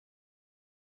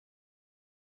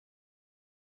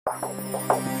Like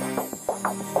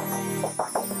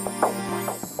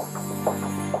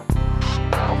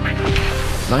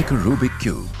a Rubik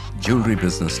Cube, jewelry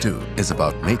business too is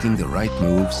about making the right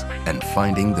moves and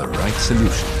finding the right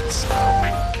solutions.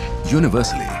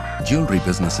 Universally, jewelry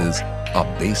businesses are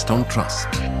based on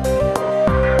trust.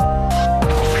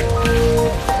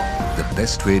 The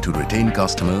best way to retain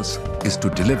customers is to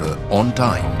deliver on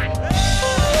time.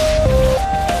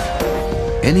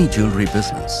 Any jewelry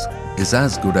business is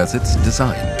as good as its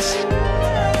designs.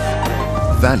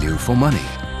 Value for money,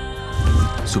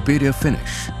 superior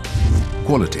finish,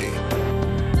 quality,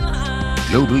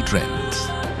 global trends.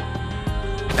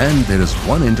 And there is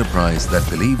one enterprise that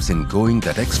believes in going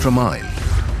that extra mile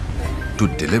to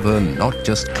deliver not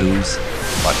just clues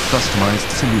but customized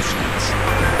solutions.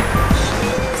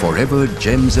 Forever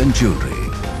Gems and Jewellery,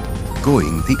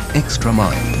 going the extra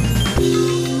mile.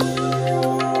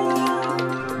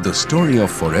 The story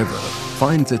of Forever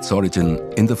finds its origin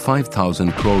in the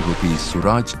 5,000 crore rupees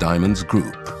Suraj Diamonds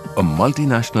Group, a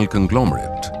multinational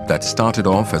conglomerate that started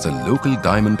off as a local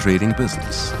diamond trading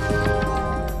business.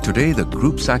 Today, the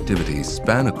group's activities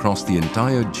span across the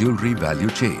entire jewelry value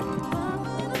chain,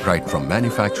 right from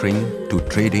manufacturing to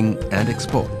trading and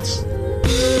exports.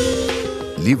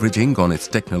 Leveraging on its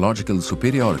technological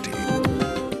superiority,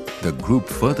 the group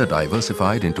further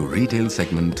diversified into retail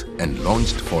segment and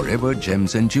launched Forever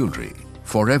Gems and Jewellery.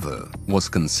 Forever was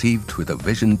conceived with a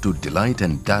vision to delight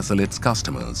and dazzle its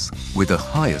customers with the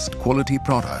highest quality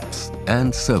products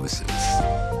and services.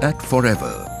 At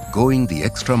Forever, going the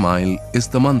extra mile is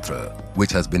the mantra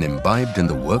which has been imbibed in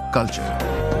the work culture.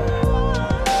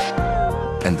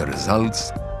 And the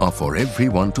results are for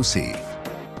everyone to see.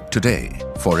 Today,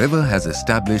 Forever has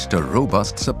established a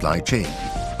robust supply chain,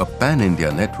 a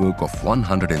pan-India network of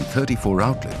 134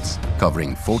 outlets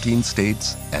covering 14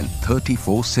 states and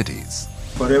 34 cities.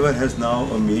 Forever has now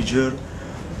a major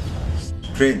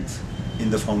strength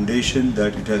in the foundation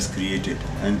that it has created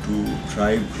and to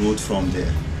drive growth from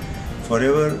there.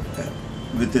 Forever,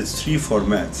 with its three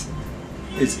formats,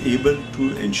 is able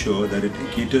to ensure that it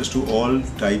caters to all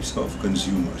types of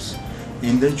consumers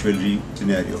in the jewelry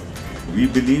scenario. We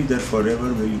believe that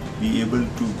Forever will be able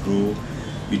to grow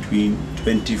between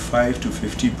 25 to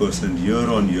 50% year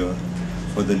on year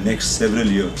for the next several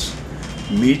years.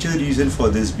 Major reason for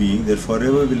this being that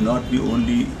Forever will not be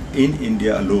only in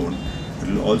India alone, it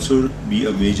will also be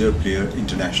a major player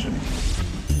internationally.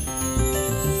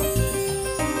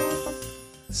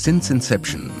 Since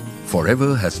inception,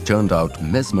 Forever has churned out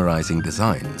mesmerizing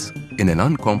designs in an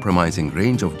uncompromising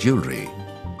range of jewelry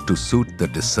to suit the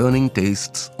discerning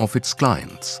tastes of its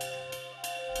clients.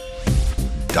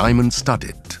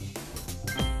 Diamond-studded,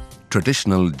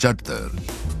 traditional jadtar,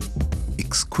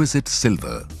 exquisite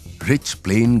silver, rich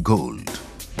plain gold.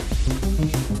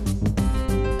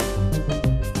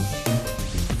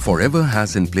 Forever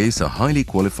has in place a highly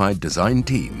qualified design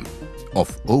team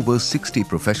of over 60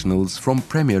 professionals from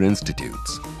premier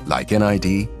institutes like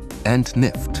NID and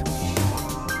NIFT.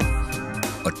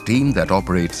 A team that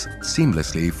operates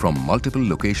seamlessly from multiple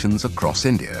locations across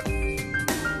India.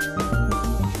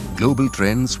 Global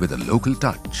trends with a local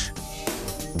touch.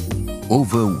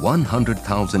 Over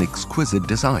 100,000 exquisite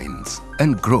designs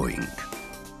and growing.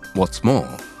 What's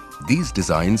more, these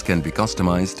designs can be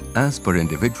customized as per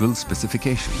individual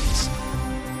specifications.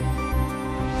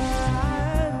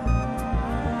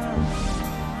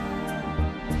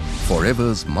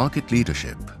 Forever's market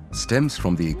leadership stems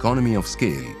from the economy of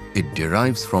scale it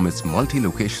derives from its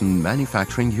multi-location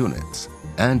manufacturing units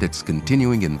and its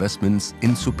continuing investments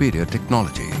in superior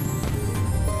technology.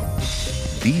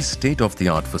 These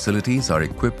state-of-the-art facilities are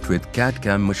equipped with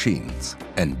CAD/CAM machines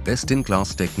and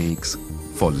best-in-class techniques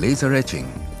for laser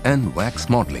etching and wax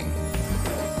modeling.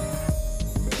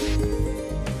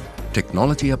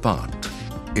 Technology apart,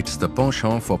 it's the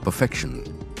penchant for perfection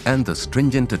and the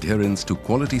stringent adherence to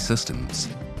quality systems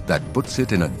that puts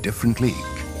it in a different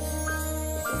league.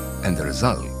 And the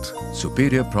result,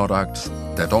 superior products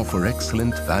that offer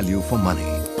excellent value for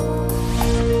money.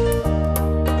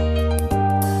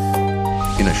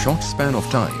 In a short span of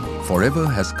time, Forever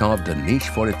has carved a niche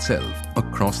for itself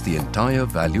across the entire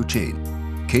value chain,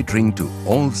 catering to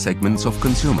all segments of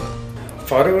consumer.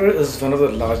 Forever is one of the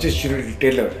largest jewelry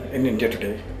retailer in India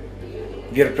today.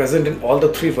 We are present in all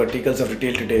the three verticals of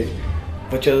retail today,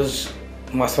 which is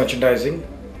mass merchandising,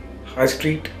 high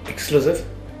street, exclusive,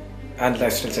 and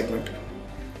lifestyle segment.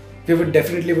 We would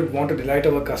definitely want to delight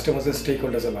our customers and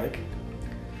stakeholders alike.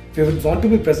 We would want to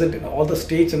be present in all the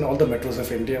states and all the metros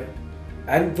of India,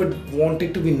 and would want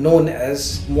it to be known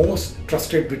as most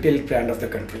trusted retail brand of the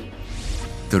country.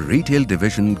 The retail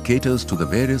division caters to the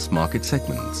various market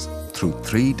segments through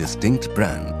 3 distinct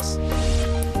brands.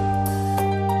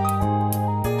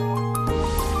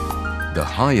 The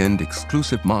high-end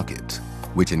exclusive market,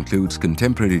 which includes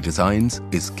contemporary designs,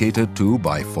 is catered to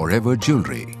by Forever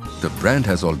Jewellery. The brand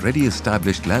has already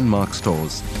established landmark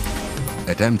stores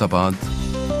at Ahmedabad,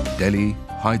 Delhi,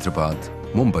 Hyderabad,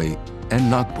 Mumbai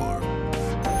and Nagpur,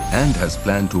 and has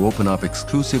planned to open up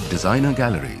exclusive designer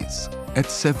galleries at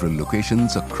several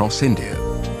locations across India.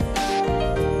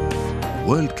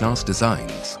 World-class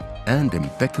designs and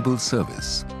impeccable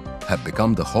service have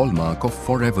become the hallmark of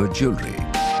Forever Jewellery.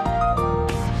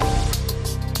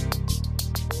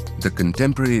 The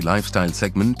contemporary lifestyle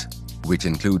segment, which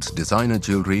includes designer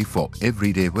jewellery for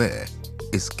everyday wear,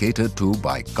 is catered to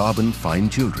by Carbon Fine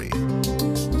Jewellery.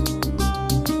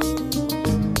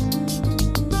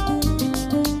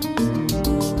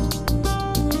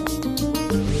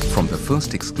 From the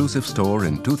first exclusive store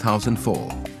in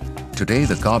 2004, today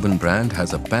the Carbon brand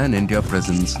has a pan-India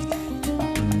presence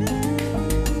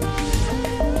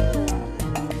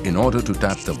in order to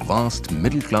tap the vast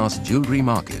middle-class jewellery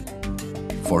market.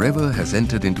 Forever has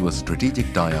entered into a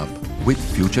strategic tie-up with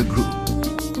Future Group.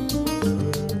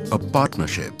 A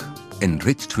partnership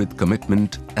enriched with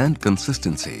commitment and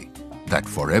consistency that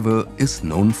Forever is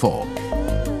known for.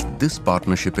 This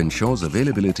partnership ensures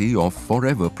availability of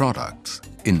Forever products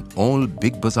in all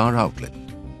Big Bazaar outlets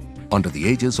under the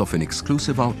aegis of an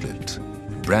exclusive outlet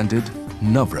branded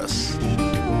Navras.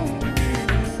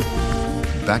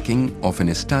 Backing of an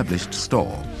established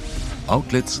store,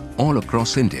 outlets all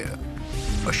across India,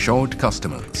 assured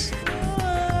customers.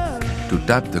 To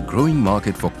tap the growing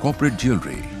market for corporate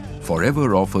jewellery,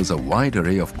 Forever offers a wide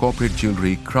array of corporate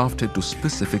jewellery crafted to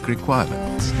specific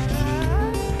requirements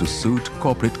to suit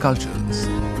corporate cultures.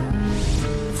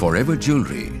 Forever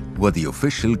Jewellery were the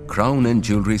official crown and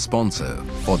jewellery sponsor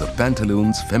for the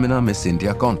Pantaloons Femina Miss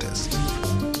India contest.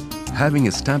 Having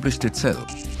established itself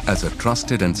as a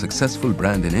trusted and successful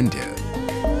brand in India,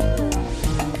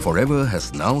 Forever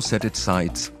has now set its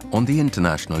sights on the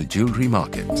international jewellery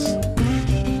markets.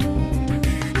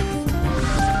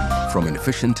 From an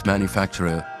efficient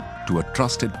manufacturer to a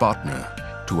trusted partner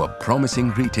to a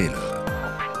promising retailer,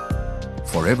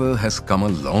 Forever has come a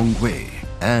long way,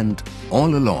 and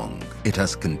all along it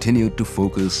has continued to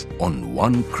focus on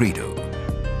one credo: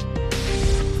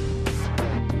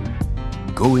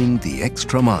 going the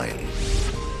extra mile.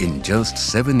 In just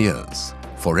 7 years,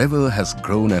 Forever has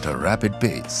grown at a rapid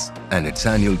pace and its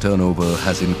annual turnover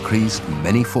has increased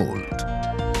many-fold.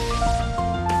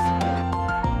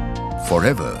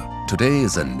 Forever today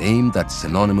is a name that's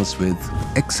synonymous with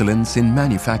excellence in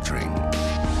manufacturing,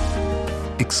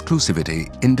 exclusivity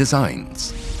in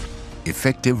designs,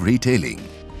 effective retailing,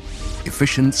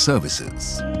 efficient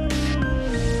services.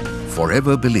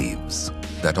 Forever believes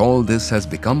that all this has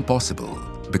become possible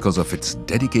because of its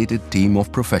dedicated team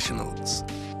of professionals.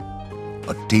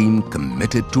 A team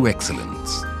committed to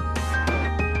excellence.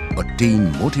 A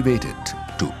team motivated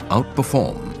to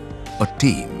outperform. A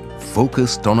team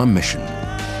focused on a mission.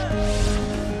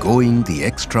 Going the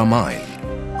extra mile.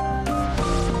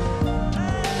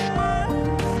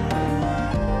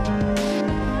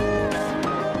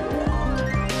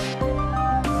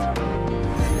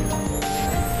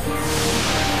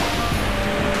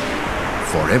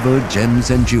 Forever Gems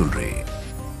and Jewellery.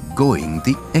 Going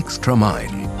the extra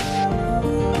mile.